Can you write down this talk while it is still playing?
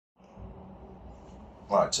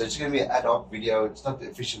Right, so it's going to be an ad hoc video. It's not the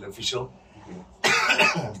official,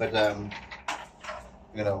 but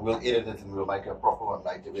you know, we'll edit it and we'll make a proper one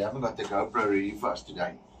later. We haven't got the GoPro ready for us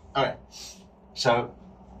today. Okay, so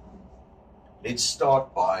let's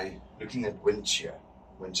start by looking at wind shear.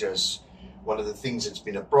 Wind shear is one of the things that's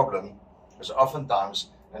been a problem, because oftentimes,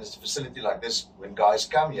 and it's a facility like this, when guys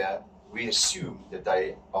come here, we assume that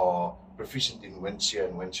they are proficient in wind shear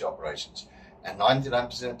and wind shear operations. And 99%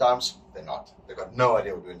 of the times, they're not. They've got no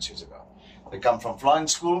idea what wind shear is about. They come from flying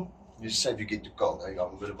school. You just say if you get too cold, I'm a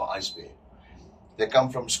bit of an ice bear. They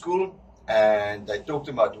come from school and they talk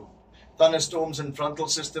about thunderstorms and frontal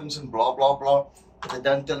systems and blah, blah, blah. But they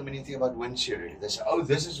don't tell them anything about wind shear really. They say, oh,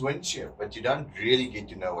 this is wind shear. But you don't really get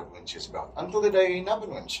to know what wind shear is about until the day you end up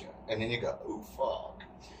in wind shear. And then you go, oh, fuck.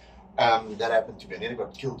 That happened to me. And then I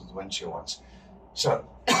got killed with wind shear once. So,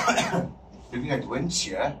 looking at wind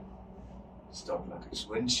shear, start like this.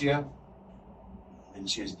 Wind shear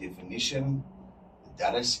is definition, the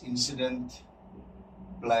Dallas incident,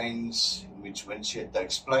 planes in which wind shear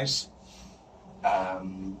takes place.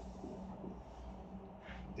 Then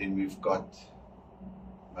we've got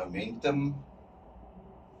momentum.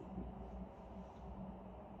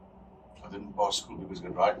 I didn't pass school because I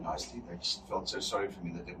could write nicely. They just felt so sorry for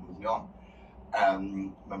me that they moved me on.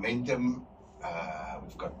 Momentum,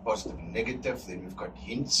 we've got positive and negative. Then we've got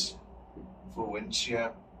hints for wind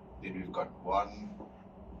shear. Then we've got 1,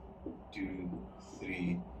 2,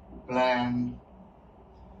 3 plan.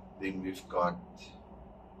 Then we've got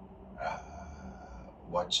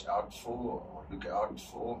watch out for or look out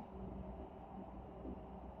for.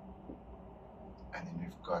 And then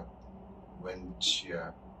we've got wind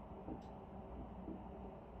shear,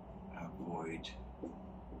 avoid,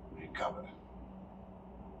 recover.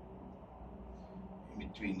 In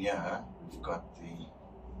between here, we've got the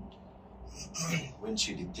wind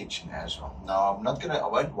shear detection as well. Now I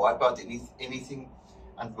won't wipe out anything,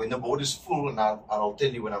 and when the board is full, and I'll tell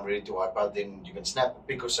you when I'm ready to wipe out, then you can snap a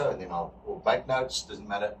pic or so, and then I'll make notes, doesn't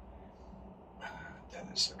matter.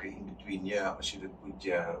 Dennis, okay, in between here, I should have put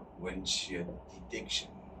your wind shear detection.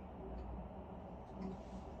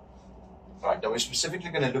 Right, now we're specifically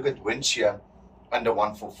going to look at wind shear under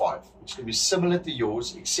 145, which can be similar to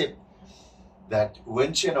yours, except that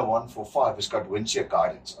wind shear under 145 has got wind shear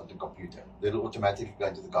guidance on the computer. It'll automatically go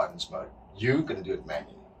into the guidance mode. You're going to do it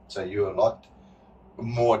manually. So you're a lot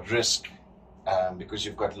more at risk because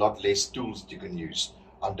you've got a lot less tools that you can use.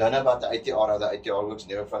 I don't know about the ATR, how the ATR works,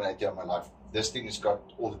 never found an ATR in my life. This thing has got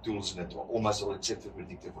all the tools in it, almost all except for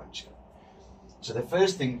predictive wind shear. So the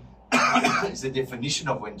first thing is the definition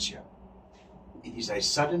of wind shear. It is a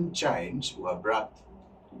sudden change or abrupt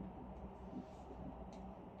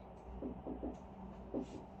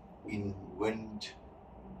in wind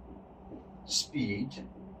speed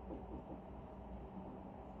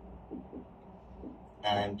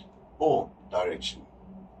and or direction.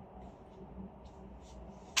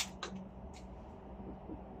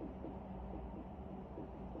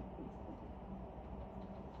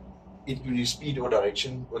 It can be speed or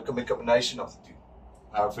direction, or it can be a combination of the two.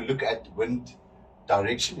 Now, if we look at wind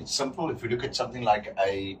direction, it's simple. If we look at something like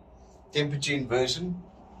a temperature inversion,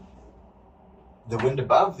 the wind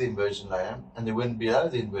above the inversion layer and the wind below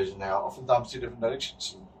the inversion layer are oftentimes two different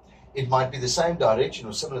directions. It might be the same direction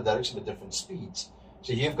or similar direction but different speeds.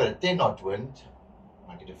 So you've got a 10 knot wind,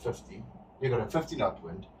 I get a 50, you've got a 50 knot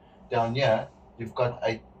wind. Down here, you've got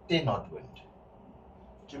a 10 knot wind.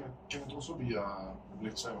 Can it also be,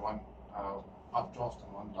 let's say, one updraft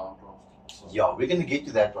and one downdraft? So yeah, we're going to get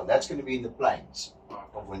to that one. That's going to be in the planes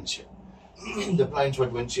of wind shear. The planes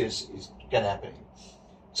what wind shear can happen.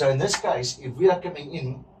 So in this case, if we are coming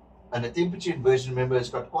in, and the temperature inversion, remember, it's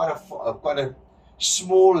got quite a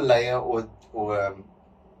small layer or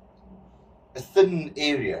a thin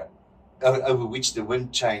area over which the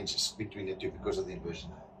wind changes between the two because of the inversion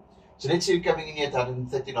layer. So let's say you're coming in here at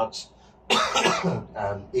 130 knots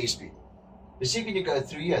airspeed. The second you go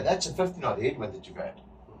through here, that's a 50 knot headwind that you've had.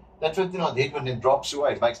 That 50 knot headwind then drops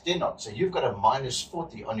away, makes 10 knots. So you've got a minus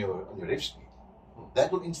 40 on your rev speed.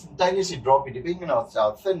 That will instantaneously drop you, depending on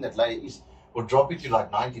how thin that layer is, will drop you to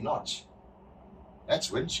like 90 knots.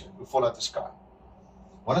 That's wind shear. It will fall out the sky.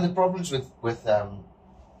 One of the problems with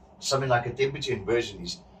something like a temperature inversion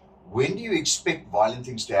is, when do you expect violent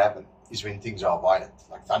things to happen? Is when things are violent,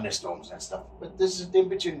 like thunderstorms and stuff. But this is a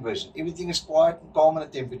temperature inversion. Everything is quiet and calm in a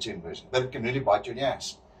temperature inversion, but it can really bite you in the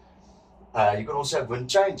ass. You can also have wind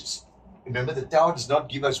changes. Remember, the tower does not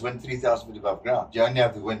give us wind 3,000 feet above ground. You only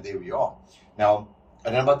have the wind there we are. Now, I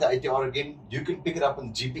don't know about the ATR again. You can pick it up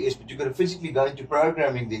on the GPS, but you've got to physically go into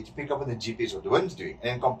programming there to pick up on the GPS what the wind's doing and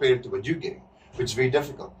then compare it to what you're getting, which is very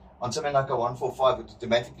difficult. On something like a 145, it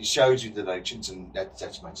automatically shows you the directions, and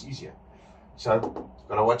that's much easier. So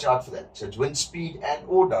got to watch out for that. So it's wind speed and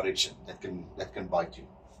or direction that can bite you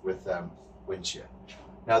with wind shear.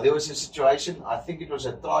 Now there was a situation, I think it was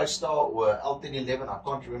a TriStar or L1011, I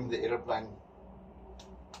can't remember the aeroplane.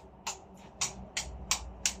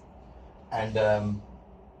 And it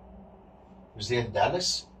was there in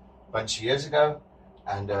Dallas a bunch of years ago,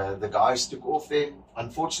 and the guys took off there.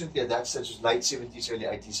 Unfortunately, at that stage, it was late 70s, early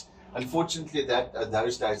 80s. Unfortunately,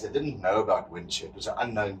 those days, they didn't know about wind shear. It was an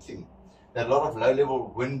unknown thing. There are a lot of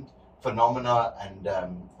low-level wind phenomena and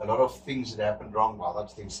a lot of things that happened wrong. Well,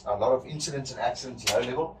 not things, a lot of incidents and accidents low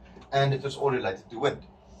level, and it was all related to wind.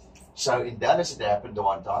 So in Dallas, it happened the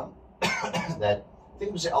one time that I think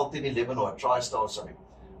it was an L1011 or a TriStar or something.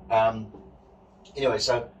 Anyway,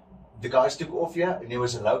 so the guys took off here, and there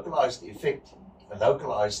was a localized effect, a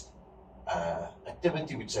localized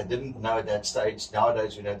activity which they didn't know at that stage.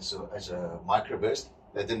 Nowadays, we know it as a microburst.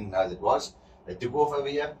 They didn't know that was. They took off over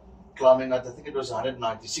here, climbing out. I think it was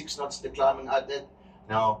 196 knots. They're climbing out there.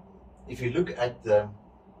 Now, if you look at the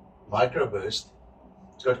microburst,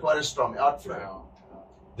 it's got quite a strong outflow.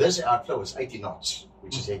 This outflow was 80 knots,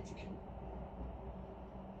 which is hectic.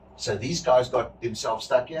 So these guys got themselves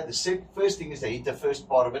stuck here. The first thing is they hit the first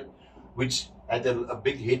part of it, which had a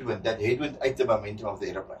big headwind. That headwind ate the momentum of the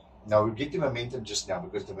aeroplane. Now we'll get the momentum just now,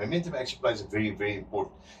 because the momentum actually plays a very, very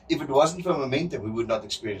important. If it wasn't for momentum, we would not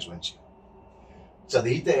experience wind shear. So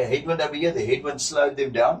they hit the headwind over here. The headwind slowed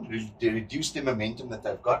them down, they reduced the momentum that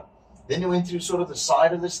they've got. Then they went through sort of the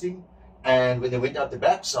side of this thing, and when they went out the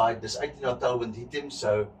back side, this 80 knot tailwind hit them,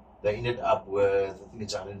 so they ended up with, I think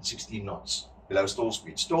it's 116 knots below stall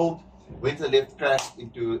speed. Stalled, went to the left, crashed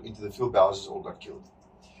into the fuel bowsers, all got killed.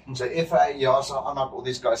 So FAA, EASA, ANAC, all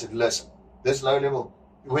these guys said, listen, this low level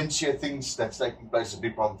wind shear things that's taking place is a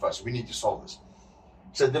big problem for us. We need to solve this.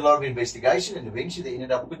 So they did a lot of investigation, and eventually they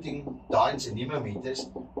ended up putting dynes and anemometers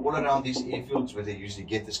all around these airfields where they usually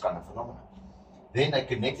get this kind of phenomenon. Then they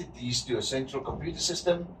connected these to a central computer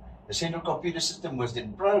system. The central computer system was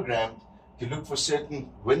then programmed to look for certain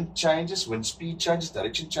wind changes, wind speed changes,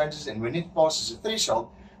 direction changes, and when it passes a threshold,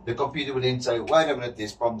 the computer would then say, wait a minute,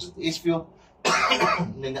 there's problems at the airfield,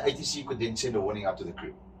 and then the ATC could then send a warning out to the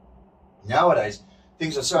crew. Nowadays,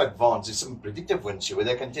 things are so advanced, there's some predictive wind shear where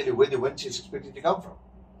they can tell you where the wind shear is expected to come from.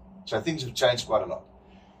 So things have changed quite a lot.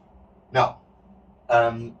 Now,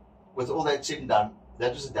 with all that said and done,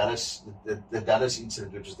 that was the Dallas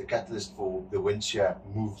incident, which was the catalyst for the wind shear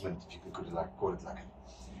movement, if you could call it like that.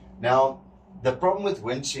 Now, the problem with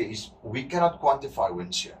wind shear is we cannot quantify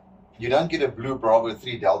wind shear. You don't get a Blue Bravo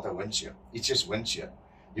 3 Delta wind shear. It's just wind shear.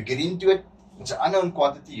 You get into it, it's an unknown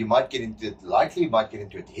quantity. You might get into it lightly, you might get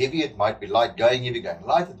into it heavy. It might be light going heavy, going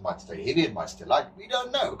light. It might stay heavy, it might stay light. We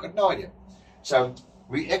don't know. We've got no idea. So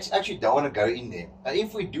we actually don't want to go in there. And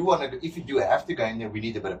if we do have to go in there, we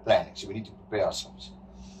need a bit of planning. So we need to prepare ourselves.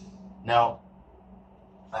 Now,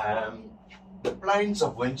 the planes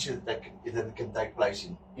of wind shear that can take place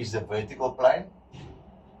in is the vertical plane,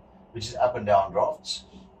 which is up and down drafts.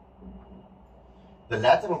 The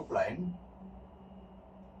lateral plane,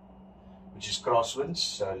 which is crosswinds,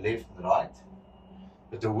 so left and right.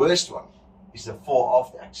 But the worst one is the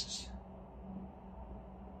fore-aft axis,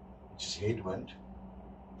 which is headwind,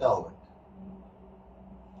 tailwind.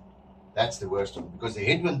 That's the worst one, because the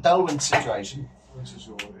headwind, tailwind situation, This is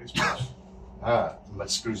your airspeed. It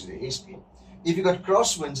screws with the airspeed. If you've got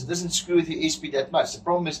crosswinds, it doesn't screw with your airspeed that much. The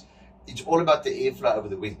problem is, it's all about the airflow over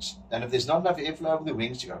the wings. And if there's not enough airflow over the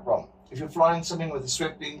wings, you've got a problem. If you're flying something with a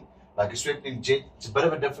swept wing, like a swept wing jet, it's a bit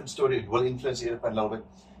of a different story. It will influence the airplane a little bit.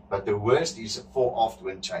 But the worst is fore-aft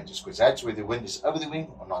wind changes, because that's where the wind is over the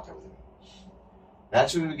wing or not over the wing.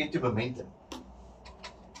 That's where we get to momentum.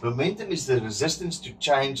 Momentum is the resistance to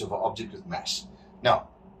change of an object with mass. Now,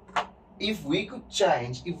 if we could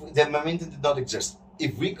change, if the momentum did not exist,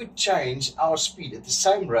 if we could change our speed at the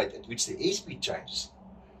same rate at which the airspeed changes,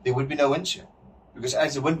 there would be no wind shear. Because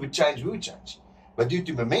as the wind would change, we would change. But due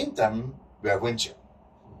to momentum, we have wind shear.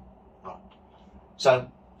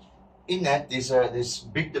 So, in that, there's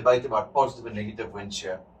big debate about positive and negative wind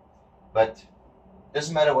shear. But it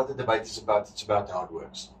doesn't matter what the debate is about, it's about how it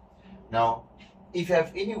works. Now, if you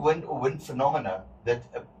have any wind or wind phenomena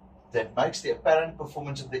that makes the apparent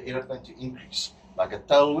performance of the aeroplane to increase, like a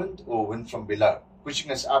tailwind or wind from below,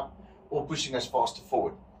 pushing us up or pushing us faster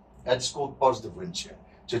forward, that's called positive wind shear.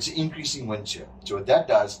 So it's an increasing wind shear. So what that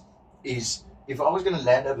does is, if I was going to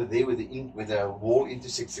land over there where the wall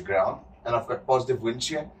intersects the ground, and I've got positive wind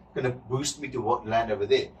shear, going to boost me to land over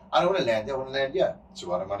there. I don't want to land there, I want to land here. So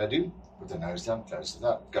what I'm going to do? Put the nose down, close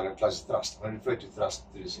the thrust. I'm going to refer to thrust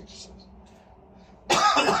through this exercise.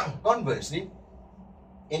 Conversely,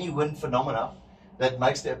 any wind phenomena that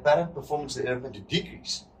makes the apparent performance of the airplane to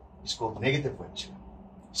decrease is called negative wind shear.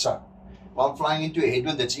 So, while I'm flying into a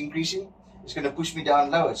headwind that's increasing, it's going to push me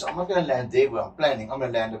down lower. So I'm not going to land there where I'm planning. I'm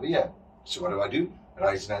going to land over here. So what do?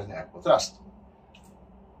 Raise it as an axial thrust.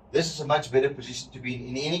 This is a much better position to be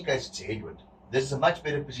in. In any case, it's a headwind. This is a much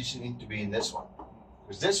better position to be in this one.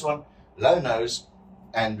 Because this one, low nose,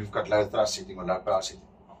 and we've got low thrust setting or low power setting.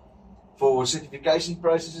 For certification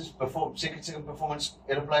processes, second performance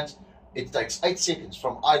airplanes, it takes 8 seconds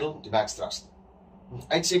from idle to max thrust.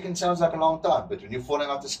 8 seconds sounds like a long time, but when you're falling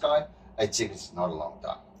out the sky, 8 seconds is not a long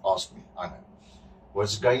time. Ask me, I know.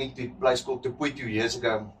 Was going into a place called Tupui 2 years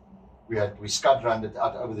ago. We scud round it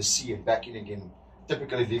out over the sea and back in again.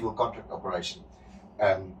 Typically legal contract operation.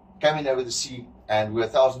 Came in over the sea and we were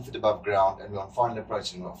 1,000 feet above ground and we were on final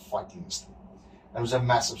approach and we were fighting this thing. And it was a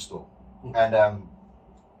massive storm. And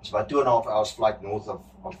it's about 2.5 hours flight north of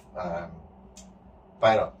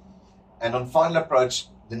Peira. And on final approach,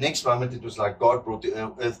 the next moment it was like God brought the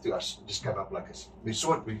earth to us. It just came up like this. We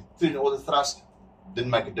saw it, we threw in all the thrust,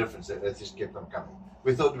 didn't make a difference. The earth just kept on coming.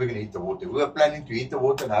 We thought we were going to hit the water. We were planning to hit the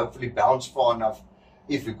water and hopefully bounce far enough,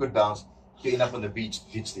 if we could bounce, to end up on the beach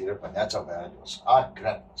to ditch the airplane. That's how bad it was. I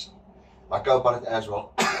grabbed myself. My co-pilot as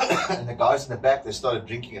well. And the guys in the back, they started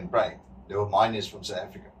drinking and praying. They were miners from South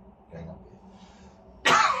Africa going up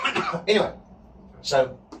there. Anyway,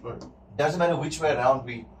 so doesn't matter which way around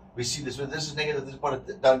we see this. This is negative, this is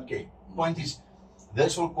positive, don't care. Point is,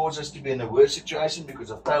 this will cause us to be in a worse situation because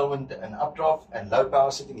of tailwind and updraft and low power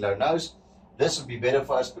setting, low nose. This will be better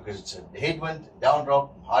for us because it's a headwind,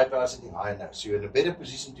 downdraft, high power setting, high nose. So you're in a better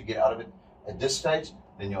position to get out of it at this stage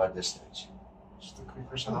than you are at this stage. Just a quick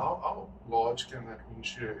question, how large can that wind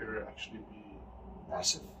shear area actually be?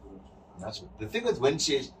 Massive. Massive. The thing with wind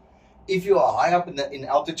shear is, if you are high up in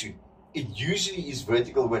altitude, it usually is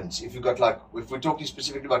vertical winds. If you've got if we're talking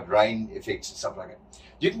specifically about rain effects and stuff like that,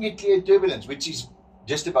 you can get clear turbulence, which is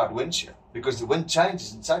just about wind shear, because the wind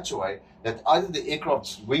changes in such a way that either the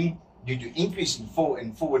aircraft's wing, due to increase in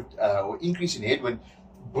forward or increase in headwind,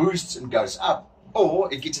 boosts and goes up,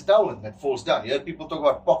 or it gets a tailwind that falls down. You hear people talk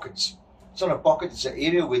about pockets. It's not a pocket, it's an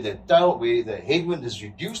area where the headwind is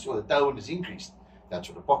reduced or the tailwind is increased. That's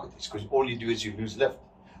what a pocket is, because all you do is you lose lift.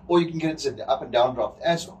 Or you can get it to up and down draft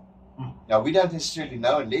as well. Now, we don't necessarily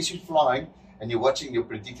know unless you're flying and you're watching your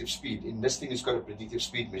predictive speed. And this thing has got a predictive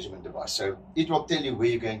speed measurement device. So it will tell you where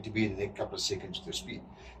you're going to be in the next couple of seconds with your speed.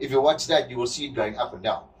 If you watch that, you will see it going up and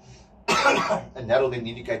down. And that'll then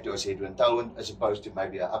indicate to us headwind, tailwind, as opposed to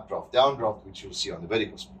maybe an updraft, downdraft, which you'll see on the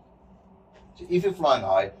vertical speed. So if you're flying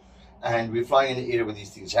high and we're flying in an area where these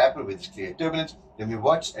things happen, where there's clear turbulence, then we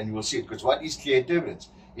watch and you will see it. Because what is clear turbulence?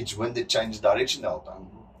 It's wind that changes direction the whole time.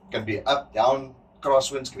 It can be up, down,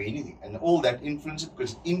 crosswinds, can be anything. And all that influences it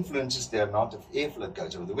because it influences the amount of airflow that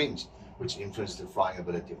goes over the wings, which influences the flying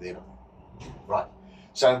ability of the airplane. Right.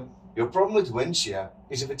 So your problem with wind shear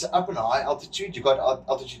is if it's up and high altitude, you've got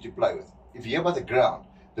altitude to play with. If you're by the ground,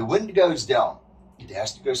 the wind goes down, it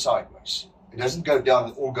has to go sideways. It doesn't go down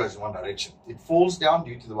and all goes in one direction. It falls down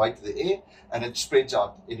due to the weight of the air and it spreads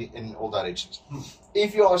out in all directions.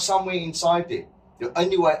 If you are somewhere inside there, the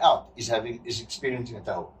only way out is experiencing a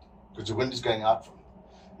tailwind because the wind is going out from it.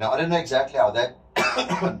 Now, I don't know exactly how that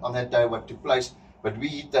on that day what took place, but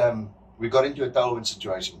we got into a tailwind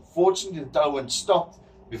situation. Fortunately, the tailwind stopped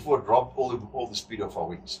before it dropped all the speed of our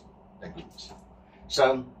wings. Thank goodness.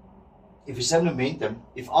 So, if you say momentum,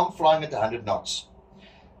 if I'm flying at 100 knots,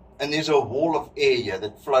 and there's a wall of air here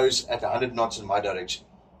that flows at 100 knots in my direction,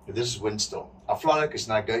 this is wind still. I fly like this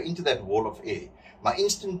and I go into that wall of air. My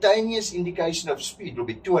instantaneous indication of speed will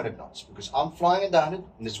be 200 knots because I'm flying at 100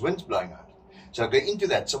 and this wind's blowing 100. So I go into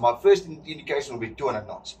that. So my first indication will be 200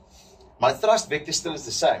 knots. My thrust vector still is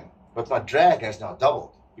the same, but my drag has now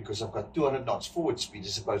doubled because I've got 200 knots forward speed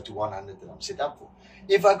as opposed to 100 that I'm set up for.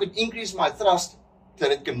 If I could increase my thrust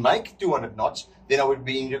that it can make 200 knots, then I would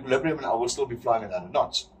be in equilibrium and I will still be flying at 100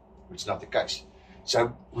 knots, which is not the case.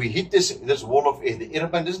 So we hit this wall of air. The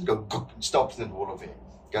airplane doesn't go and stops in the wall of air.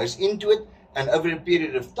 It goes into it, and over a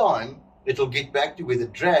period of time, it'll get back to where the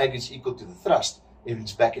drag is equal to the thrust if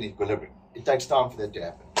it's back in equilibrium. It takes time for that to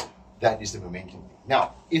happen. That is the momentum thing.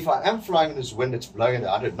 Now, if I am flying in this wind that's blowing at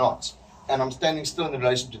 100 knots, and I'm standing still in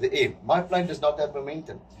relation to the air, my plane does not have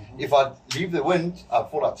momentum. If I leave the wind, I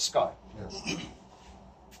fall out the sky. Yes.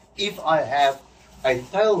 If I have a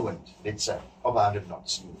tailwind, let's say, of 100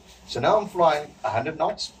 knots. So now I'm flying 100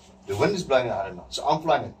 knots, the wind is blowing at 100 knots. So I'm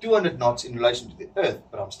flying at 200 knots in relation to the earth,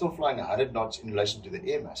 but I'm still flying 100 knots in relation to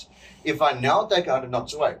the air mass. If I now take 100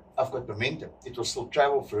 knots away, I've got momentum. It will still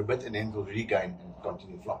travel for a bit and then it will regain and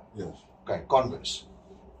continue flying. Yes. Okay, converse.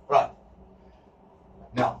 Right.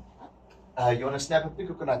 Now, you want to snap a pic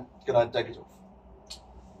or can I take it off?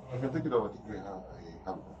 I can take it over. I think I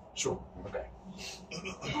have it. Sure. Okay.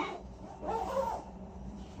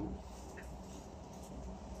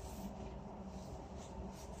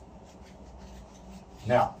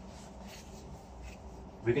 Now,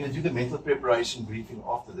 we're going to do the mental preparation briefing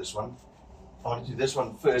after this one. I want to do this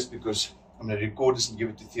one first because I'm going to record this and give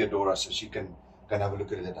it to Theodora so she can have a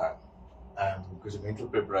look at it at home. Because the mental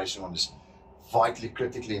preparation one is vitally,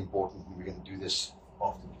 critically important, and we're going to do this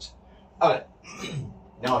afterwards. Okay.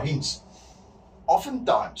 Now, hints.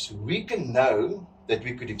 Oftentimes, we can know that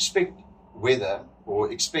we could expect weather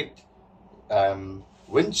or expect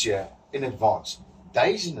wind shear in advance,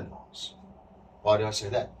 days in advance. Why do I say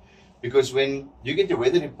that? Because when you get the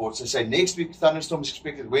weather reports, they say next week thunderstorms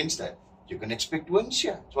expected Wednesday, you can expect wind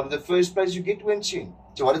shear. It's one of the first places you get wind shear.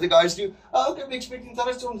 So what do the guys do? Oh, okay, we're expecting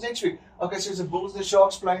thunderstorms next week. Okay, so it's the Bulls, the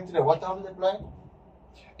Sharks playing today. What time are they playing?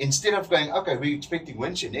 Instead of going, okay, we're expecting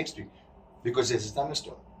wind shear next week because there's a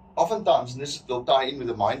thunderstorm. Oftentimes, and this will tie in with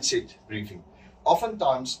the mindset briefing,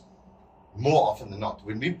 oftentimes, more often than not,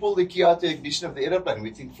 when we pull the key out the ignition of the aeroplane,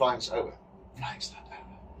 we think flying's over. Flying's not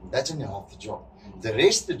over. That's only half the job. The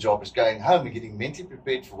rest of the job is going home and getting mentally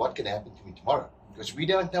prepared for what can happen to me tomorrow. Because we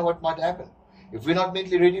don't know what might happen. If we're not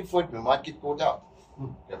mentally ready for it, we might get caught out.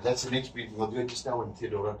 Yeah, that's the next briefing. We'll do it just now when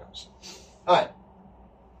Theodora comes. Alright.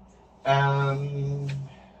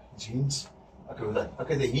 Hints.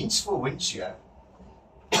 Okay, the hints for wind shear.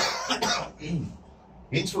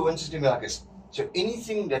 Hints for wind shear is like this. So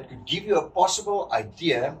anything that could give you a possible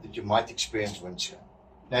idea that you might experience wind shear.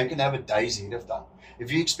 Now you can have a day's ahead of time.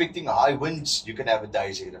 If you're expecting high winds, you can have a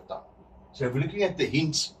day's ahead of time. So if we're looking at the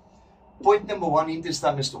hints, point number 1 hint is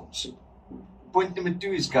thunderstorms. Point number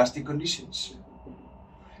 2 is gusty conditions.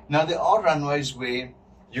 Now there are runways where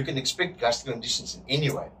you can expect gusty conditions in any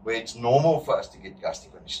way, where it's normal for us to get gusty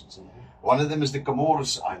conditions. One of them is the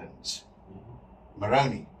Comoros Islands,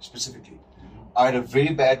 Moroni specifically. I had a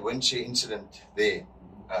very bad wind shear incident there,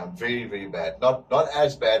 very, very bad. Not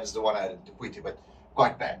as bad as the one I had in Tapuiti, but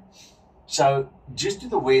quite bad. So just to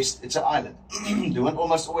the west, it's an island. The wind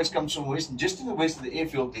almost always comes from west, and just to the west of the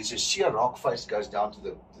airfield, there's a sheer rock face that goes down to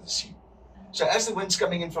the sea. So as the wind's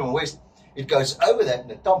coming in from the west, it goes over that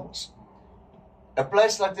and it tumbles. A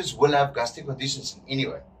place like this will have gusty conditions in any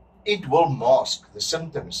way. It will mask the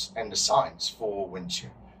symptoms and the signs for wind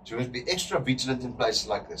shear. So you must be extra vigilant in places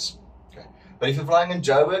like this. Okay. But if you're flying in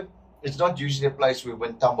Joburg, it's not usually a place where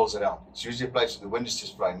wind tumbles around. It's usually a place where the wind is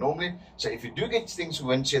just flying normally. So if you do get things with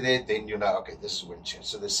wind shear there, then you know, okay, this is wind shear.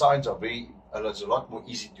 So the signs are it's a lot more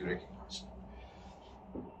easy to recognize.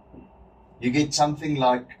 You get something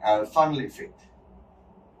like a funnel effect.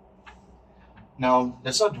 Now,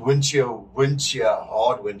 that's not wind shear,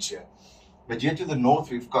 hard wind shear. But here to the north,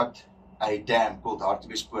 we've got a dam called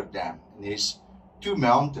Hartbeespoort Dam. And there's 2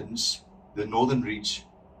 mountains, the northern reach,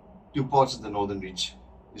 2 parts of the northern reach.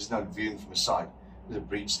 This is not viewing from the side. There's a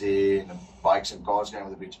bridge there, and bikes and cars going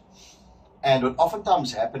over the bridge. And what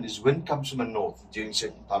oftentimes happens is wind comes from the north during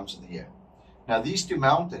certain times of the year. Now, these 2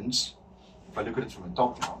 mountains, if I look at it from the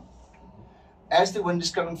top now, as the wind is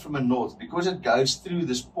coming from the north, because it goes through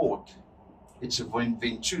this port, it's a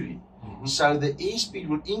venturi. So the airspeed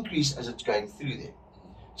will increase as it's going through there.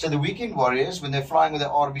 So the weekend warriors, when they're flying with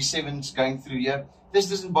their RV7s going through here, this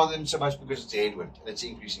doesn't bother them so much because it's a headwind and it's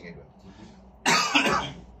increasing headwind.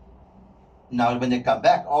 Now, when they come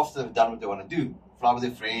back after they've done what they want to do, fly with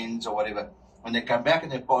their friends or whatever, when they come back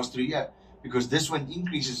and they pass through here, because this wind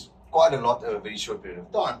increases quite a lot over a very short period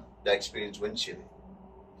of time, they experience wind shear.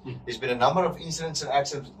 There's been a number of incidents and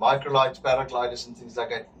accidents with microlights, paragliders, and things like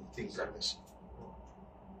that, things like this.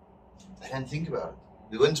 They don't think about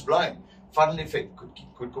it. The wind's blowing. Funnel effect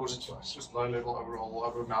could cause it to us. Just low level overall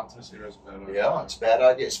over mountainous areas. Yeah, it's a bad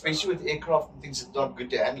idea, especially with aircraft and things that are not good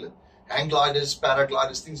to handle it. Hang gliders,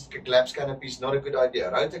 paragliders, things that collapse canopies, not a good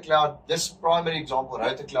idea. Rotor cloud, this primary example,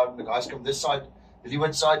 rotor cloud, when the guys come this side, the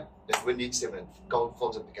leeward side, the wind needs them and it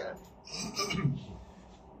falls up the canopy.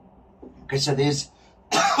 Okay, so there's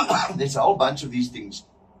a whole bunch of these things.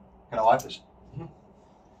 Can I wipe this?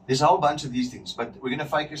 There's a whole bunch of these things, but we're going to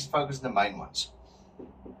focus on the main ones.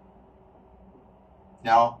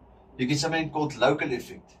 Now, you get something called local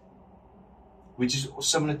effect, which is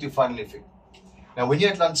similar to funnel effect. Now, when you're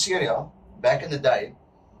at Lanseria, back in the day,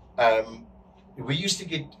 we used to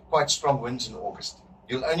get quite strong winds in August.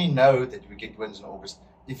 You'll only know that we get winds in August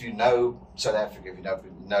if you know South Africa, if you know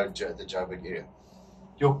the Joburg area.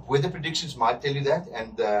 Your weather predictions might tell you that,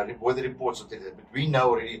 and weather reports will tell you that, but we know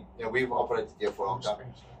already, we've operated here for a long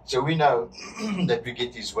time. So we know that we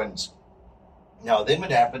get these winds Now then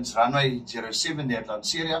what happens, runway 07 there at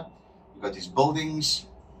Lanseria, you've got these buildings,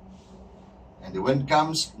 and the wind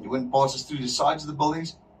comes, and the wind passes through the sides of the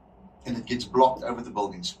buildings, and it gets blocked over the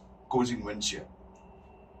buildings, causing wind shear.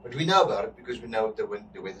 But we know about it because we know the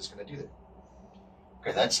weather's going to do that.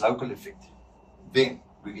 Okay, that's local effect. Then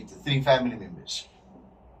we get the three family members.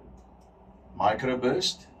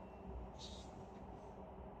 Microburst.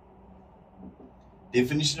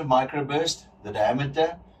 Definition of microburst: the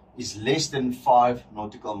diameter is less than 5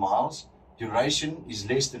 nautical miles. Duration is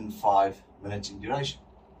less than 5 minutes in duration.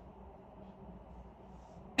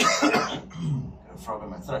 Got a frog in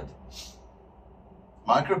my throat.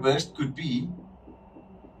 Microburst could be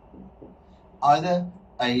either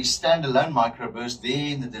a standalone microburst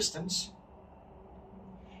there in the distance,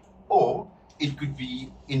 or it could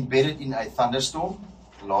be embedded in a thunderstorm,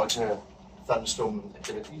 larger thunderstorm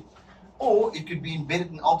activity, or it could be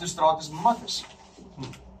embedded in altostratus mammatus,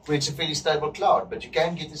 where it's a fairly stable cloud, but you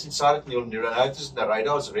can get this inside it and you'll notice the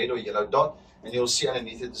radar is a red or yellow dot, and you'll see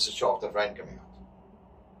underneath it there's a shaft of rain coming out.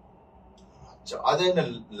 So either in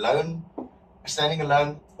a lone, standing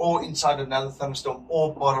alone, or inside another thunderstorm,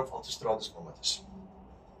 or part of altostratus mammatus.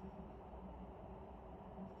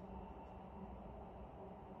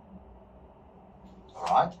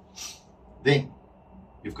 Alright, then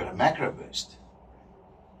you've got a macroburst.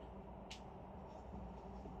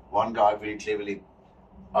 One guy very cleverly,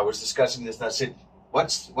 I was discussing this and I said,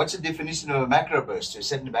 what's the definition of a macroburst? So he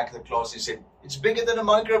sat in the back of the class, he said, it's bigger than a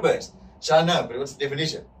microburst. So I know, but what's the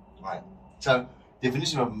definition? Right. So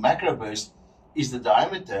definition of a macroburst is the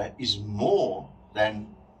diameter is more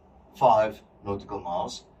than 5 nautical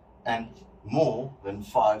miles and more than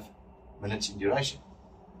 5 minutes in duration.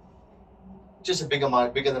 Just bigger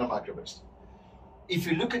than a microburst. If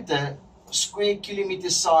you look at the square kilometer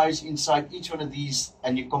size inside each one of these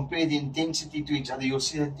and you compare the intensity to each other, you'll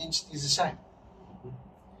see the intensity is the same.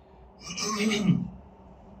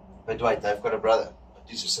 But wait, they've got a brother. But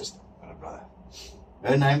she's a sister, not a brother.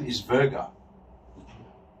 Her name is Virga.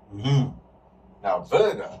 Now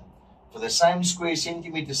Virga, for the same square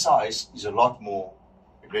centimeter size, is a lot more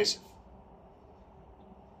aggressive.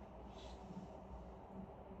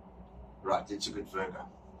 Right, let's look at Virga.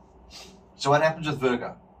 So what happens with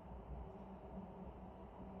Virga?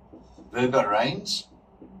 Virga rains,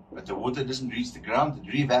 but the water doesn't reach the ground,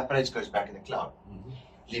 it re-evaporates, goes back in the cloud,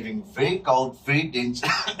 leaving very cold, very dense,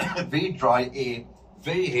 very dry air,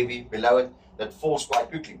 very heavy below it that falls quite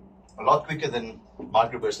quickly, a lot quicker than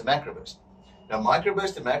microburst and macroburst. Now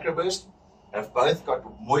microburst and macroburst have both got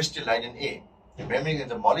moisture-laden air. Remembering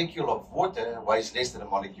that a molecule of water weighs less than a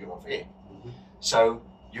molecule of air. So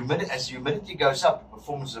as humidity goes up, the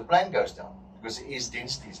performance of the plane goes down because the air's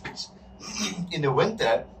density is less. In the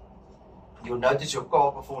winter, you'll notice your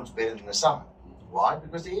car performs better than the summer. Why?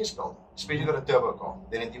 Because the air is colder. Especially if you've got a turbo car.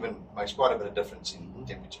 Then it even makes quite a bit of difference in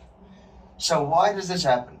temperature. So why does this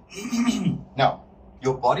happen? Now,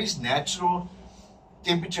 your body's natural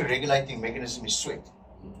temperature regulating mechanism is sweat.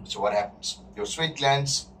 So what happens? Your sweat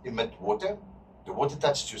glands emit water. The water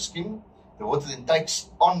touches your skin. The water then takes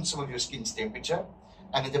on some of your skin's temperature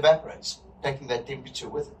and it evaporates, taking that temperature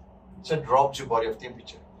with it. So it drops your body of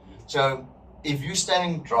temperature. So if you're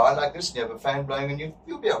standing dry like this and you have a fan blowing on you,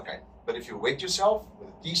 you'll be okay. But if you wet yourself with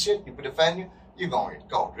a t-shirt, you put a fan on you, you're going to get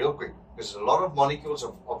cold real quick. Because there's a lot of molecules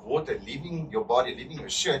of water leaving your body, leaving your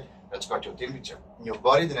shirt, that's got your temperature. And your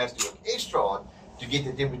body then has to work extra hard to get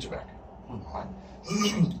the temperature back. Right?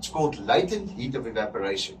 It's called latent heat of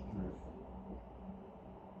evaporation.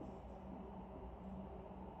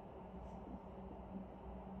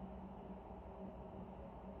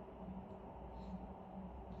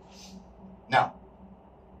 Now,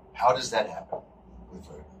 how does that happen with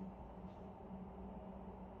Virgo?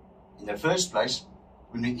 In the first place,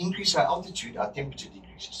 when we increase our altitude, our temperature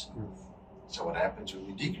decreases. So what happens when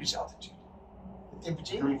we decrease altitude? The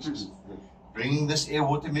temperature increases. Bringing this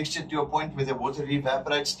air-water mixture to a point where the water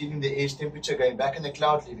evaporates, stealing the air's temperature, going back in the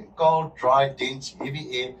cloud, leaving cold, dry, dense,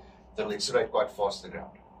 heavy air that will accelerate quite fast to the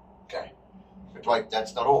ground. Okay. But wait,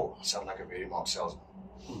 that's not all. I sound like a very marked salesman.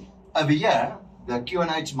 Over here, the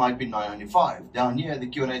QNH might be 995. Down here, the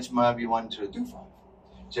QNH might be 1025.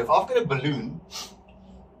 So if I've got a balloon,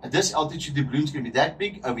 at this altitude, the balloon's going to be that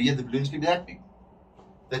big. Over here, the balloon's going to be that big.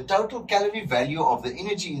 The total calorie value of the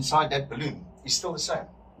energy inside that balloon is still the same,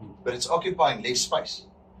 but it's occupying less space.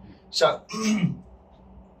 So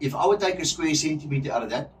if I would take a square centimeter out of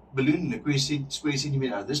that balloon and a square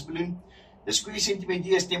centimeter out of this balloon, the square centimeter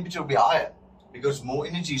here's temperature will be higher because more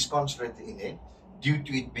energy is concentrated in there due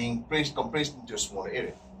to it being compressed into a smaller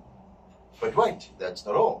area. But wait, that's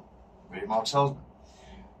not all. Very much salesman.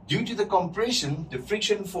 Due to the compression, the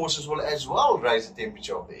friction forces will as well raise the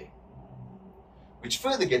temperature of the air, which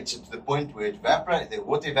further gets it to the point where the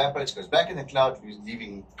water evaporates, goes back in the cloud,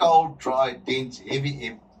 leaving cold, dry, dense, heavy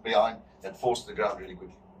air behind that falls to the ground really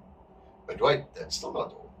quickly. But wait, that's still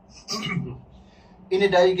not all. In the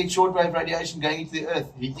day, you get shortwave radiation going into the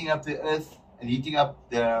earth, heating up the earth and heating up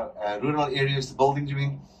the rural areas, the buildings.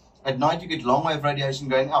 At night, you get long-wave radiation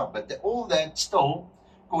going out, but all that still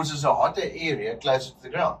causes a hotter area closer to the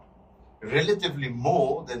ground, relatively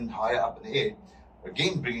more than higher up in the air.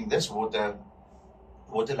 Again, bringing this water-laden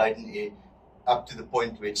air up to the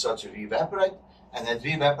point where it starts to re-evaporate, and that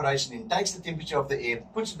re-evaporation then takes the temperature of the air,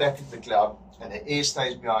 puts it back into the cloud, and the air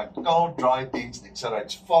stays behind, cold, dry, dense, and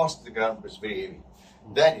accelerates fast to the ground because it's very heavy.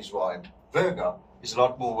 That is why virga is a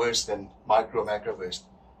lot more worse than micro macroburst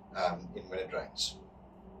in when it rains.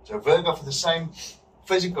 So virga, for the same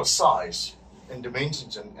physical size and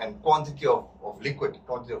dimensions and quantity of liquid,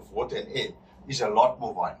 quantity of water and air, is a lot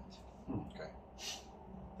more violent. Okay.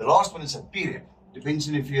 The last one is a PREP. Depends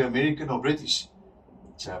on if you're American or British.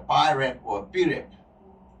 It's a PIREP or a PREP,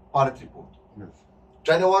 pilot report. Yes.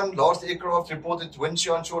 Trainer 1, last aircraft reported wind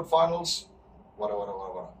shear on short finals. What.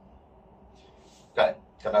 Okay,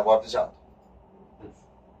 can I wipe this out? Yes.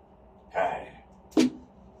 Okay.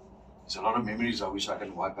 There's a lot of memories I wish I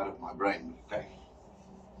could wipe out of my brain. Okay.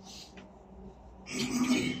 Have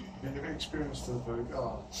you ever experienced the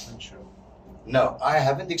virga wind shear? No, I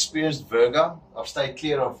haven't experienced virga. I've stayed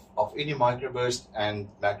clear of any microburst and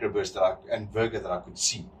macroburst and virga that I could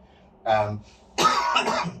see.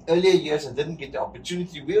 Earlier years, I didn't get the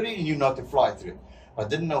opportunity. We already knew not to fly through it. I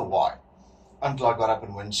didn't know why until I got up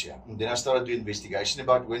in wind shear. And then I started doing investigation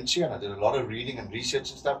about wind shear, and I did a lot of reading and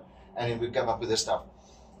research and stuff, and then we come up with this stuff.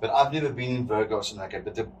 But I've never been in virga or something like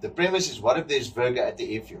that. But the premise is, what if there's virga at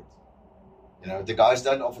the airfield? You know, the guys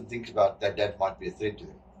don't often think about that. That might be a threat to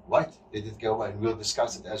them. Wait, let it go away, and we'll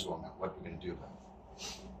discuss it as well now, what we're going to do about it.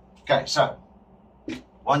 Okay, so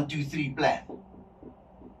 1, 2, 3 plan.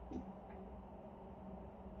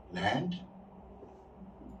 Land,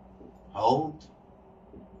 hold,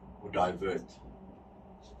 or divert.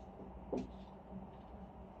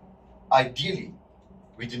 Ideally,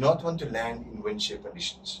 we do not want to land in wind shear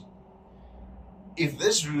conditions. If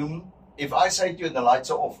I say to you, and the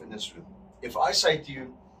lights are off in this room, if I say to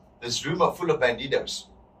you, this room are full of bandidos,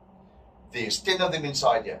 there's 10 of them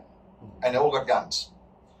inside here, and they all got guns,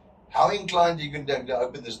 how inclined are you going to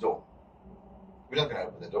open this door? We're not going to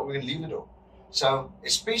open the door, we're going to leave the door. So,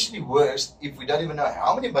 especially worse if we don't even know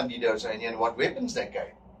how many bandidos are in here and what weapons they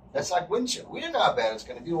carry. That's like wind shear. We don't know how bad it's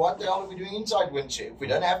going to be. What the hell are we doing inside wind shear? If we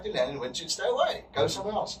don't have to land in wind shear, stay away. Go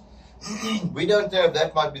somewhere else. We don't know if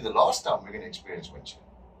that might be the last time we're going to experience wind shear.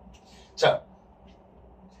 So,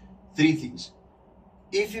 3 things.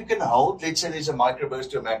 If you can hold, let's say there's a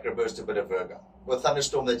microburst or a macroburst, a bit of virga, or a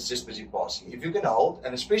thunderstorm that's just busy passing. If you can hold,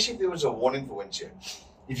 and especially if there was a warning for wind shear,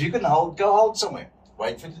 if you can hold, go hold somewhere.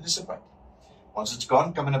 Wait for it to dissipate. Once it's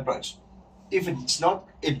gone, come and approach. If it's not,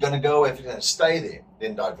 it's going to go away. If it's going to stay there,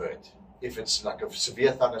 then divert. If it's like a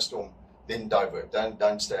severe thunderstorm, then divert.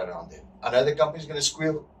 Don't stay around there. I know the company's going to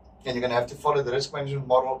squeal, and you're going to have to follow the risk management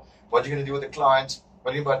model. What you're going to do with the clients,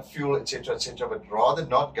 what you about fuel, etc., etc. But rather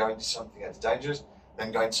not go into something that's dangerous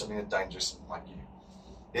than go into something that's dangerous like you.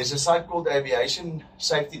 There's a site called Aviation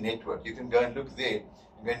Safety Network. You can go and look there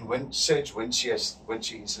and then search wind shear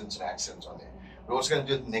incidents and accidents on there. We're also going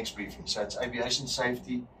to do it in the next briefing. So it's Aviation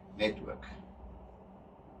Safety Network.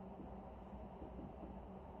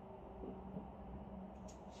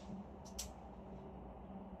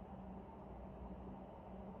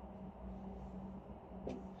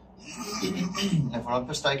 If I'm not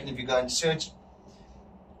mistaken, if you go and search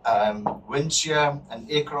wind shear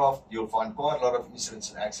and aircraft, you'll find quite a lot of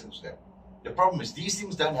incidents and accidents there. The problem is these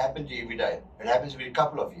things don't happen to you every day. It happens every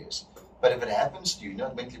couple of years. But if it happens to you, you're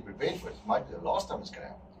not mentally prepared for it. It might be the last time it's going to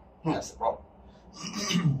happen. That's the problem.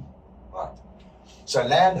 Right. So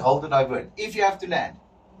land, hold, and divert. If you have to land,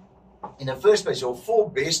 in the first place, your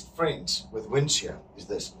 4 best friends with wind shear is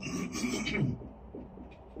this.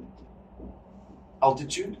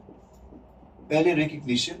 Altitude, early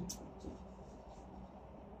recognition,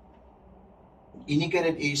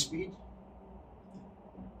 indicated airspeed,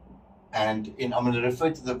 and I'm going to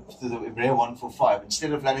refer to the Embraer 145.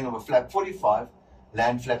 Instead of landing over flap 45,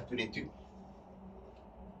 land flap 22.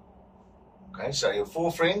 Okay, so your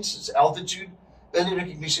 4 friends, it's altitude, early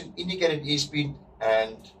recognition, indicated airspeed,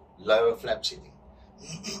 and lower flap setting.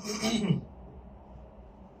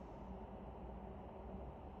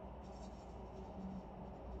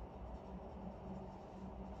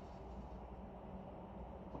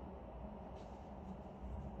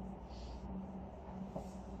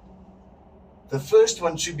 The first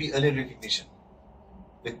one should be early recognition.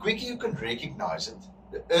 The quicker you can recognize it,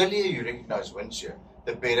 the earlier you recognize wind shear,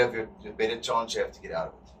 the better chance you have to get out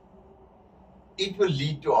of it. It will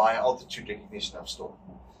lead to higher altitude recognition of storm.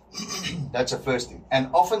 That's the first thing. And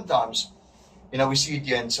oftentimes, you know, we see it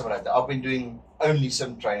here in simulator. I've been doing only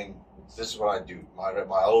sim training. This is what I do.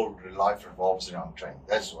 My whole life revolves around training.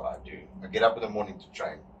 That's what I do. I get up in the morning to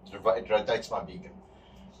train. It rotates my beacon.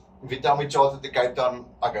 If you tell me charter to Cape Town,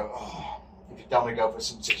 I go, oh. If you tell me to go for a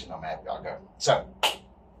sim session, I'm happy. I go. So,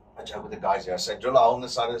 I joke with the guys here. I say, drill a hole on the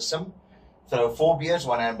side of the sim, throw 4 beers,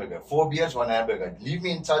 1 hamburger. 4 beers, 1 hamburger. Leave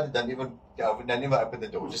me inside, don't even open the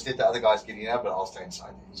door. Just let the other guys get in there, but I'll stay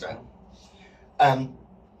inside there. So,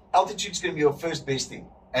 altitude is going to be your first best thing.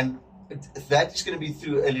 And that is going to be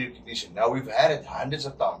through early recognition. Now, we've had it hundreds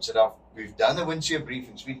of times that we've done the wind shear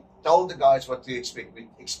briefings. We told the guys what to expect. We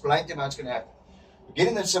explained to them how it's going to happen. We get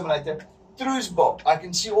in the simulator, through his box. I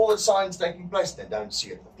can see all the signs taking place. They don't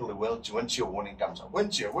see it until the wind shear warning comes up.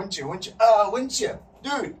 Wind shear, wind shear, wind shear. Wind shear.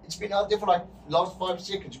 Dude, it's been out there for like the last 5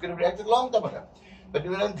 seconds. You could have reacted a long time ago. But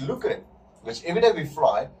we don't look at it. Because every day we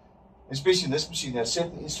fly, especially in this machine, there are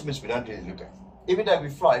certain instruments we don't really look at. Every day we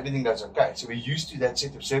fly, everything goes okay. So we're used to that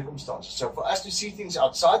set of circumstances. So for us to see things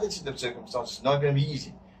outside that set of circumstances is not going to be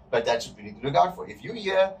easy. But that's what we need to look out for. If you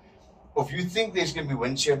hear, or if you think there's going to be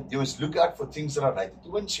wind shear, you must look out for things that are related to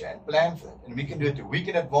wind shear and plan for it. And we can do it a week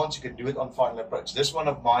in advance. You can do it on final approach. This one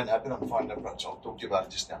of mine happened on final approach. I'll talk to you about it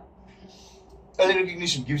just now. Early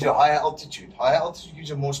recognition gives you a higher altitude. Higher altitude gives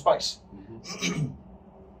you more space.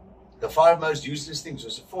 The 5 most useless things, or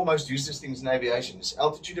the 4 most useless things in aviation is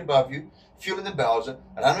altitude above you, fuel in the bowser,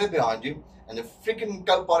 a runway behind you, and the freaking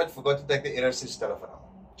co-pilot forgot to take the aerosys telephone number.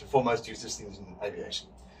 The 4 most useless things in aviation.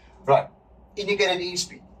 Right. Indicated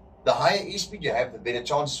airspeed. The higher airspeed you have, the better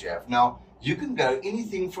chances you have. Now, you can go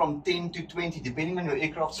anything from 10 to 20, depending on your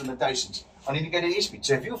aircraft's limitations, on indicated airspeed.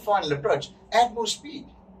 So if you final approach, add more speed.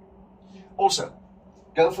 Also,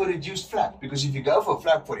 go for reduced flap, because if you go for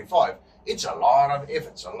flap 45, it's a lot of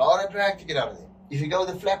effort, it's a lot of drag to get out of there. If you go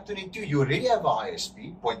with the flap 22, you already have a higher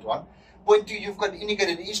speed, point 1. Point 2, you've got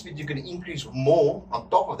indicated airspeed, you can increase more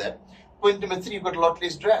on top of that. Point number 3, you've got a lot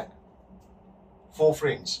less drag. 4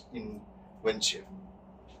 friends in wind shear.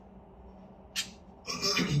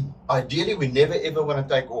 Ideally, we never ever want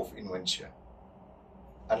to take off in wind shear,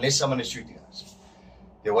 unless someone is shooting us.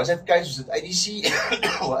 There was that case, was it ADC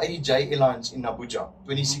or ADJ Airlines in Abuja,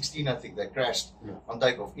 2016, I think, they crashed on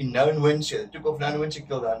takeoff in known wind shear. They took off known wind shear,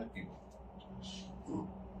 killed 100 people.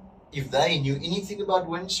 If they knew anything about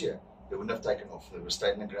wind shear, they wouldn't have taken off. They would have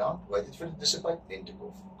stayed on the ground, waited for it to dissipate, then took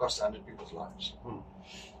off. Cost 100 people's lives.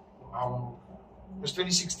 How long? It was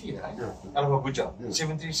 2016, right? Yeah. Out of Abuja.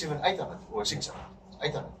 737-800 or 600.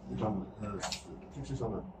 800.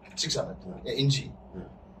 600. 600. Yeah. NG. Yeah.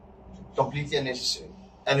 Completely unnecessary.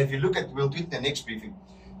 And if you look at, we'll do it in the next briefing.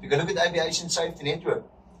 If you go look at the aviation safety network,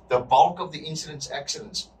 the bulk of the incidents,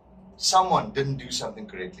 accidents, someone didn't do something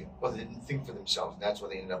correctly, or they didn't think for themselves. That's why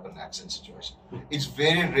they ended up in an accident situation. It's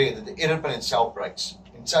very rare that the airplane itself breaks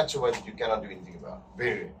in such a way that you cannot do anything about it.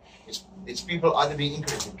 Very rare. It's people either being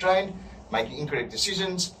incorrectly trained, making incorrect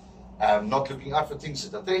decisions, not looking out for things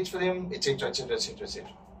that are threats for them, etc., etc., etc., etc.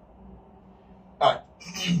 All right.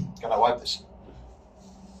 Can I wipe this?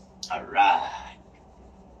 All right.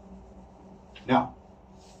 Now,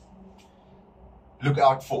 look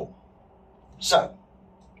out for. So,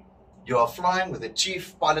 you are flying with the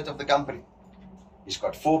chief pilot of the company. He's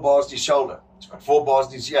got 4 bars to his shoulder. He's got 4 bars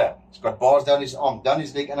to his ear. He's got bars down his arm, down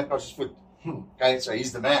his leg, and across his foot. Okay, so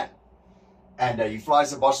he's the man. And he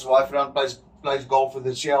flies the boss's wife around, plays golf with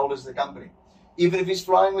the shareholders of the company. Even if he's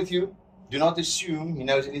flying with you, do not assume he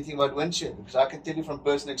knows anything about wind shear, because I can tell you from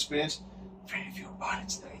personal experience, very few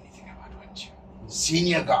pilots know anything about wind shear.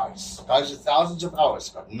 Senior guys with thousands of hours,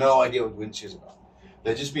 got no idea what wind shear is about.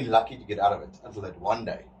 They've just been lucky to get out of it until that one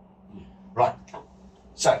day. Right.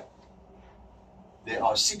 So, there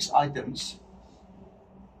are 6 items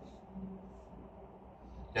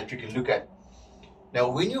that we can look at. Now,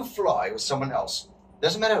 when you fly with someone else,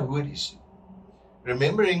 doesn't matter who it is,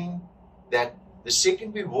 remembering that the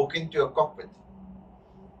second we walk into a cockpit,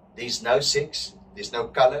 there's no sex, there's no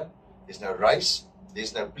color, there's no race,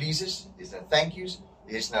 there's no pleases, there's no thank yous,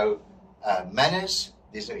 there's no manners,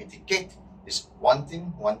 there's no etiquette. There's one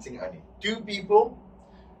thing only. 2 people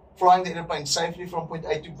flying the airplane safely from point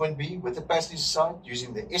A to point B with the passengers aside,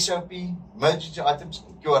 using the SOP, emergency items,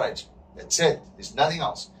 and QRH. That's it. There's nothing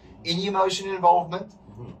else. Any emotion involvement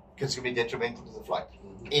is going to be detrimental to the flight.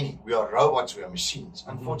 Any. We are robots, we are machines.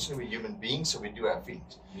 Unfortunately, we're human beings, so we do have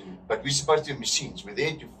feelings. But we're supposed to be machines. We're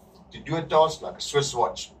there to do a task like a Swiss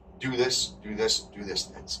watch. Do this, do this, do this.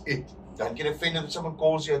 That's it. Don't get offended if someone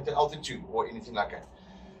calls you at the altitude or anything like that.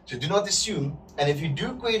 So do not assume, and if you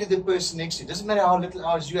do query the person next to you, it doesn't matter how little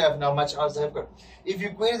hours you have and how much hours they have got. If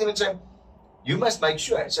you query them and say, you must make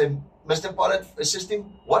sure, so Mr. Pilot assisting,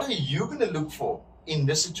 what are you going to look for in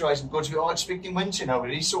this situation? Because we are expecting wind shear. Now we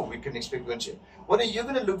already saw we can expect wind shear. What are you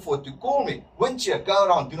going to look for to call me? Wind shear, go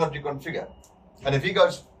around, do not reconfigure. And if he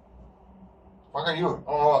goes, what are you?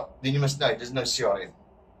 Oh, then you must know, there's no CRM.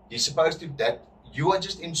 You're supposed to that. You are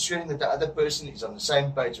just ensuring that the other person is on the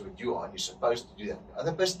same page with you are, and you're supposed to do that. The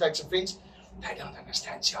other person takes offense, they don't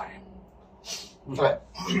understand CRM. Okay.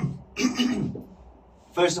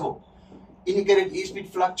 First of all, indicated airspeed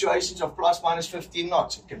fluctuations of plus minus 15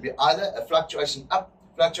 knots. It can be either a fluctuation up,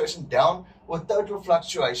 fluctuation down, or total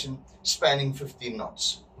fluctuation spanning 15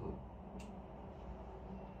 knots.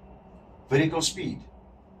 Vertical speed,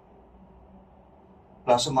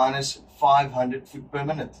 plus or minus 500 feet per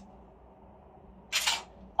minute.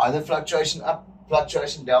 Either fluctuation up,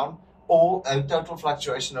 fluctuation down, or a total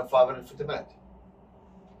fluctuation of 500 feet a minute.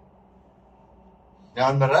 Now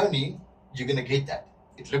in Moroni, you're going to get that.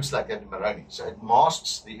 It looks like that in Moroni. So it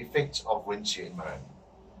masks the effects of wind shear in Moroni.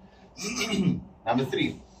 Number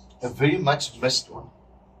 3, a very much missed one.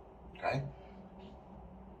 Okay.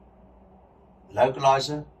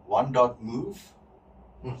 Localizer, 1 dot move,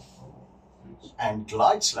 and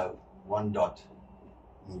glide slope, 1 dot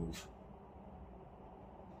move.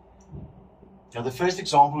 Now the first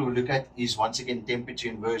example we look at is once again temperature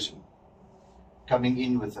inversion. Coming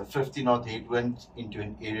in with a 50 knot headwind into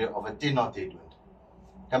an area of a 10 knot headwind.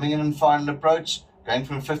 Coming in on final approach, going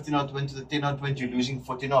from a 50 knot wind to the 10 knot wind, you're losing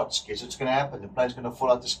 40 knots. Guess what's going to happen? The plane's going to fall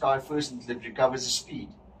out the sky first until it recovers the speed.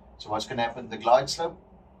 So what's going to happen to the glide slope?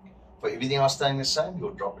 For everything else staying the same,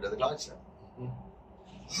 you'll drop it at the glide slope.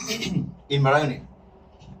 In Moroni,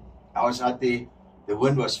 I was out there, the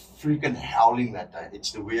wind was freaking howling that day.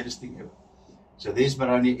 It's the weirdest thing ever. So there's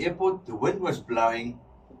Moroni Airport, the wind was blowing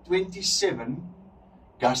 27,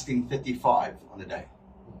 gusting 35 on the day.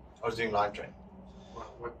 I was doing line train.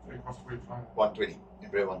 What aircraft were you flying? 120,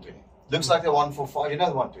 Embraer 120. Looks like the 145, you know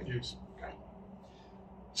the 120? Yes. Okay.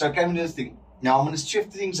 So I came into this thing. Now I'm going to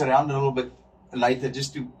shift things around a little bit later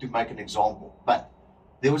just to make an example. But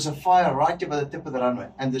there was a fire right there by the tip of the runway,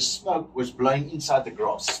 and the smoke was blowing inside the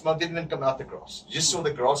grass. The smoke didn't even come out the grass. You just saw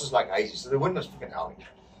the grass was like hazy, so the wind was freaking howling.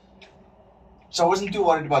 So I wasn't too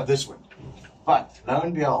worried about this wind. But lo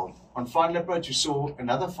and behold, on final approach, we saw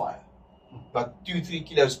another fire, about 2-3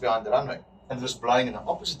 kilos behind the runway, and it was blowing in the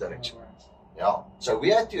opposite direction. Yeah. So we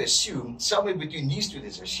had to assume somewhere between these two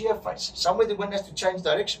there's a shear face. Somewhere the wind has to change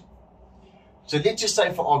direction. So let's just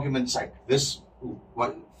say, for argument's sake, this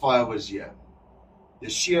fire was here. The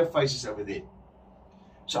shear face is over there.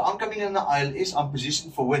 So I'm coming in the ILS, I'm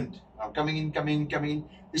positioned for wind. I'm coming in.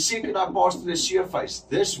 The second I pass through the shear face,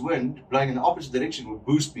 this wind blowing in the opposite direction will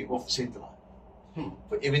boost me off the center line.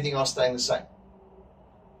 For everything else staying the same.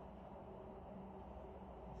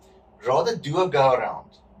 Rather do a go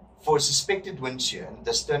around for a suspected wind shear, and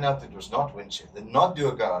this turned out it was not wind shear. Then not do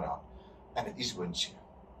a go around, and it is wind shear.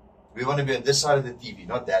 We want to be on this side of the TV,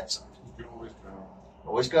 not that side. You can always go around.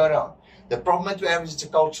 Always go around. The problem that we have is it's a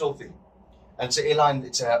cultural thing. And it's an airline,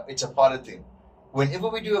 it's a pilot thing. Whenever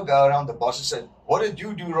we do a go around, the bosses said, what did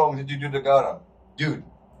you do wrong? Did you do the go around? Dude,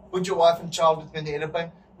 put your wife and child with me in the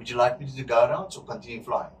airplane. Would you like me to do go arounds or continue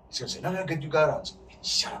flying? He's going to say, no, go do go arounds.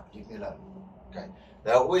 Shut up, leave me alone. Okay.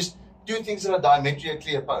 There are always two things that are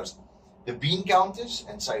diametrically opposed. The bean counters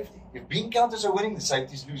and safety. If bean counters are winning, the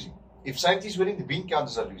safety is losing. If safety is winning, the bean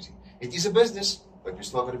counters are losing. It is a business, but we're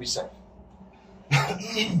still going to be safe.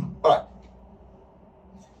 Alright.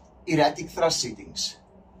 Erratic thrust settings.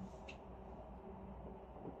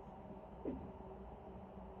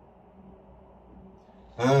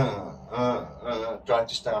 Trying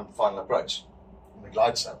to stay on final approach on the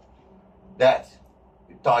glide slope. That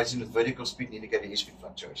it ties in with vertical speed and indicator airspeed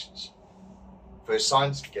fluctuations. First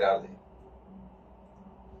signs, get out of there.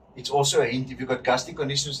 It's also a hint if you've got gusty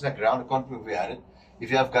conditions in the ground. I can't remember if we had it.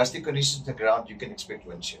 If you have gusty conditions in the ground, you can expect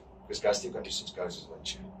wind shear, because gusty conditions goes as wind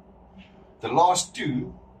shear. The last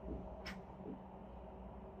two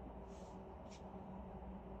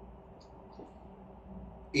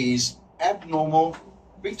is abnormal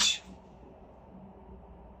pitch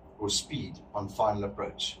or speed on final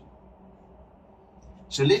approach.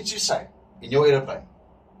 So let's just say, in your aeroplane,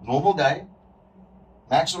 normal day,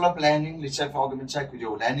 max roll up landing, let's say for argument's sake with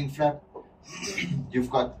your landing flap, you've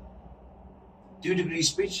got 2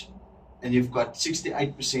 degrees pitch and you've got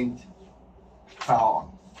 68% power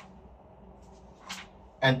on.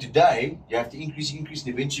 And today, you have to increase, and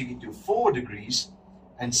eventually you get to 4 degrees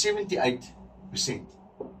and 78%.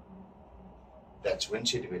 That's wind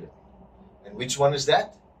shear development. And which one is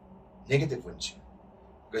that? Negative wind shear.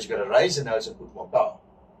 Because you've got to raise the nose and put more power.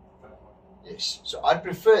 Yes. So I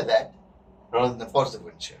prefer that rather than the positive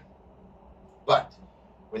wind shear. But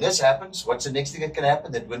when this happens, what's the next thing that can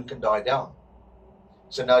happen? That wind can die down.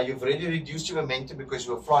 So now you've already reduced your momentum because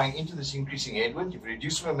you were flying into this increasing headwind. You've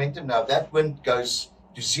reduced your momentum. Now if that wind goes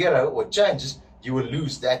to zero or changes, you will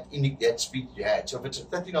lose that speed you had. So if it's a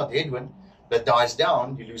 30 knot headwind that dies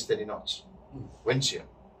down, you lose 30 knots. Wind shear.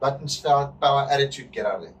 Button start, power, attitude, get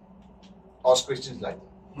out of there. Ask questions later.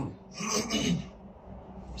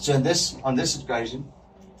 So on this occasion,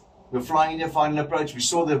 we're flying in the final approach. We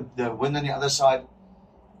saw the wind on the other side.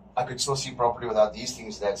 I could still see properly without these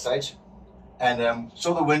things at that stage. And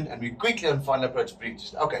saw the wind, and we quickly on final approach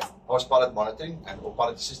briefed. Okay, I was pilot monitoring and or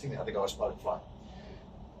pilot assisting. I think I was pilot flying.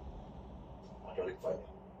 Hydraulic failure.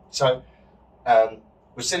 So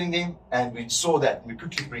we're sitting there, and we saw that. And we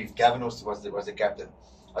quickly briefed. Gavin was the captain.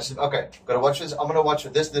 I said, okay, got to watch for this. I'm going to watch for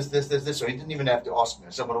this. So he didn't even have to ask me.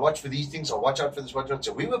 So I'm going to watch for these things. I'll watch out for this, watch out.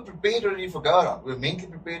 So we were prepared already for go around. We were mentally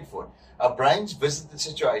prepared for it. Our brains visited the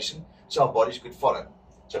situation so our bodies could follow.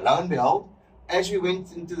 So lo and behold, as we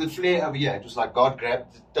went into the flare over here, it was like God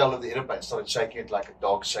grabbed the tail of the airplane and started shaking it like a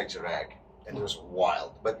dog shakes a rag. And it was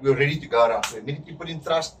wild. But we were ready to go around. So immediately put in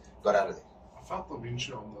thrust, got out of there. I felt the wind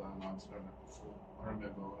shear on the mountain before. I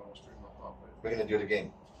remember when I was doing my pathway. We're going to do it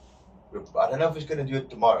again. I don't know if he's going to do it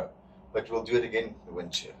tomorrow, but we'll do it again, the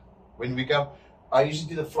wind shear. When we come, I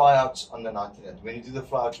usually do the flyouts on the 19th. When you do the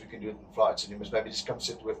flyouts, we can do it in flights. And you must maybe just come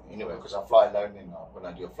sit with me anyway, because I fly alone when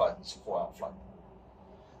I do a flight. It's a 4-hour flight.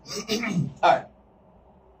 Alright.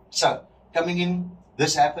 So, coming in,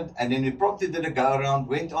 this happened, and then we promptly did a go around,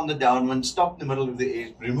 went on the downwind, stopped in the middle of the air,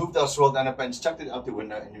 removed our swirl underpants, chucked it out the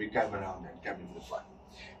window, and we came around and came into the flight.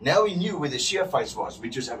 Now we knew where the shear face was,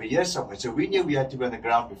 which was over here somewhere. So we knew we had to be on the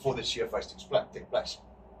ground before the shear face took place.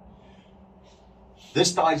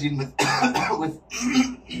 This ties in with,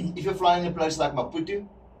 if you're flying in a place like Maputo,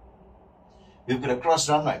 we've got a cross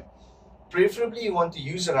runway. Preferably you want to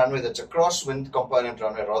use a runway that's a crosswind component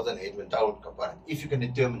runway rather than headwind tailwind component, if you can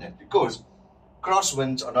determine it. Because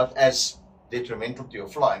crosswinds are not as detrimental to your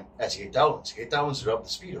flying as head tailwinds. Head tailwinds drop the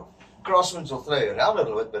speed off. Crosswinds will throw you around a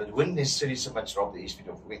little bit, but it wouldn't necessarily so much drop the airspeed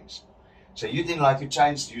of the wings. So you then like to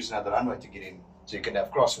change to use another runway to get in, so you can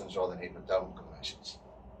have crosswinds rather than headwind tailwind combinations.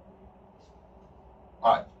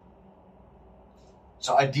 Alright.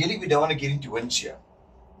 So ideally we don't want to get into wind shear.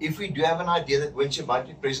 If we do have an idea that wind shear might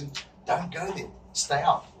be present, don't go there. Stay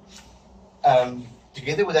out.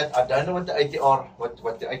 Together with that, I don't know what the ATR,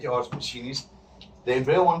 what the ATR's machine is. The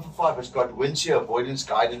Embraer 145 has got wind shear avoidance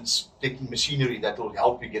guidance taking machinery that will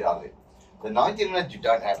help you get out of it. The 1900, you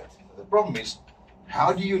don't have it. The problem is,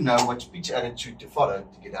 how do you know what pitch attitude to follow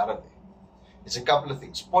to get out of there? There's a couple of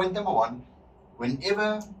things. Point number one,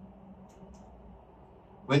 whenever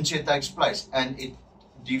wind shear takes place and it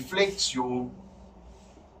deflects your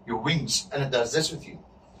wings, and it does this with you,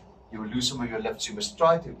 you will lose some of your lift. So you must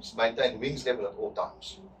try to maintain wings level at all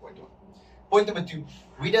times. Point one. Point number two,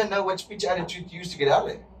 we don't know what pitch attitude to use to get out of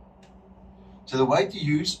there. So the way to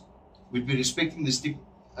use would be respecting the stick,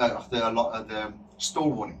 the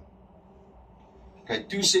stall warning. Okay,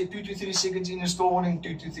 2 to 3 seconds in the stall warning,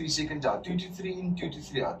 2 to 3 seconds out, 2 to 3 in, 2 to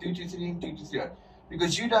 3 out, 2 to 3 in, 2 to 3 out.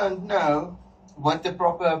 Because you don't know what the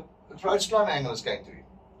proper approach climb angle is going to be.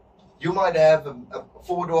 You might have a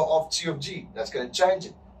forward or aft C of G, that's going to change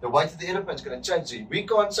it. The weight of the airplane is going to change. So we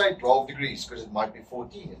can't say 12 degrees because it might be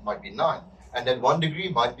 14, it might be 9. And that 1 degree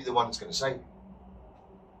might be the one that's going to save you.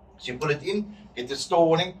 So you pull it in, get the stall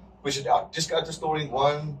warning, push it out. Just go out the stall warning,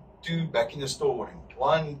 1, 2, back in the stall warning.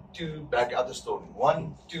 1, 2, back out the stall warning.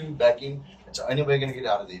 1, 2, back in. That's the only way you're going to get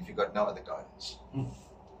out of there if you've got no other guidance.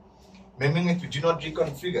 Remembering that we do not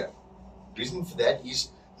reconfigure. Reason for that is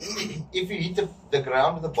if you hit the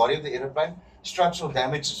ground with the body of the airplane, structural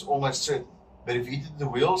damage is almost certain. But if you hit the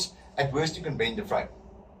wheels, at worst you can bend the frame.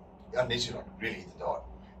 Unless you like really hit it hard.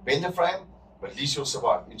 Bend the frame, but at least you'll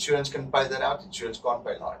survive. Insurance can pay that out, insurance can't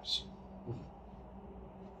pay lives.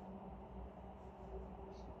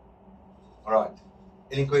 Alright,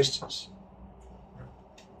 any questions?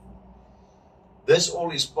 This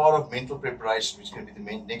all is part of mental preparation, which is going to be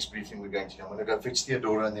the next briefing we're going to do. I'm going to go fetch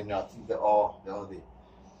Theodora and then I think they are there.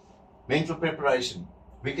 Mental preparation.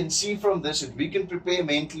 We can see from this that we can prepare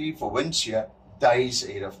mentally for wind shear days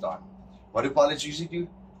ahead of time. What do pilots usually do?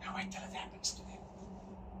 They wait till it happens to them.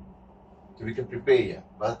 So we can prepare here.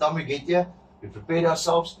 By the time we get here, we prepared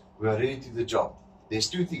ourselves, we are ready to do the job. There's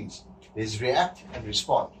two things. There's react and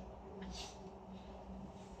respond.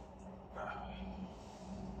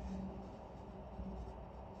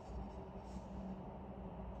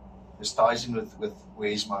 This ties in with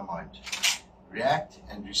where's my mind. react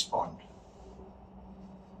and respond.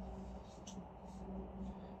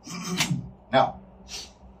 Now,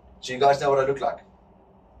 so you guys know what I look like.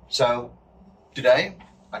 So today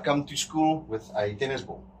I come to school with a tennis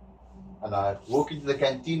ball, and I walk into the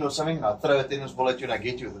canteen or something, and I throw a tennis ball at you and I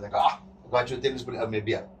get you, and they go, I got you a tennis ball,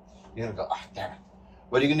 maybe. You're gonna go, damn it.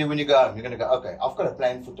 What are you gonna do when you go home? You're gonna go, okay, I've got a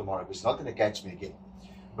plan for tomorrow, but it's not gonna catch me again.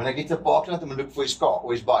 When I get to the parking lot, I'm gonna look for his car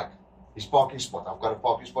or his bike, his parking spot. I've got a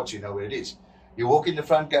parking spot, so you know where it is. You walk in the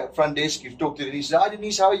front desk, you talk to Denise, hi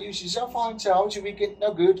Denise, how are you? She says, oh fine, so how was your weekend?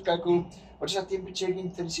 No, good, okay, cool. What is our temperature again?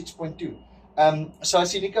 36.2. So I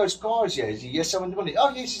see Nico's car is here. Is he here? Someone told me, oh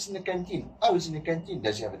yes, he's in the canteen. Oh, he's in the canteen.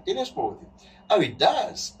 Does he have a tennis ball with him? Oh, he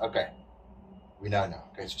does. Okay. We know now.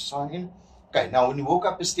 Okay, so sign in. Okay, now when you walk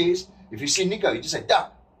up the stairs, if you see Nico, you just say,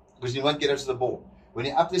 duck, because you won't get us to the ball. When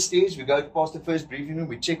you're up the stairs, we go past the first briefing room,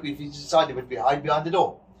 we check if he's inside, but we hide behind the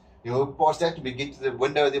door. You walk past that, we get to the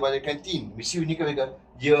window there by the canteen. We see Nico, we go,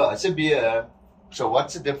 yeah, it's a beer. So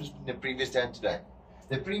what's the difference between the previous day and today?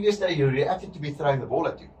 The previous day, you reacted to me throwing the ball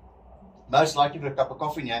at you. Most likely with a cup of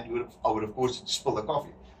coffee in your hand, I would of course spill the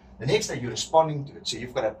coffee. The next day, you're responding to it. So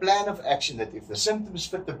you've got a plan of action that if the symptoms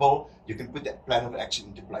fit the ball, you can put that plan of action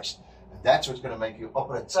into place. And that's what's going to make you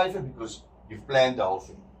operate safer, because you've planned the whole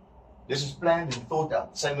thing. This is planned and thought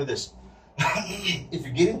out. Same with this. If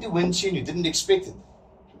you get into wind shear and you didn't expect it,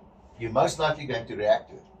 you're most likely going to react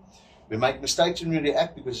to it. We make mistakes when we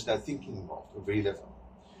react because there's no thinking involved, or very little.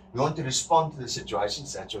 We want to respond to the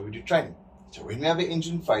situations. That's why we do training. So when we have an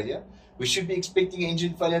engine failure, we should be expecting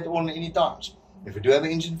engine failure at all and any times. If we do have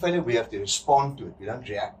an engine failure, we have to respond to it. We don't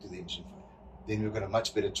react to the engine failure. Then we've got a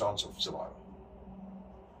much better chance of survival.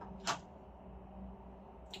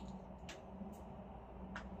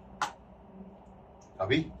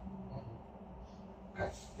 Abhi?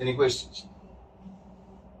 Okay. Any questions?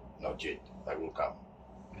 Not yet. They will come.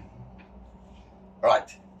 Right.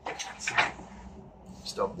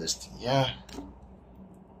 Stop this thing. Yeah.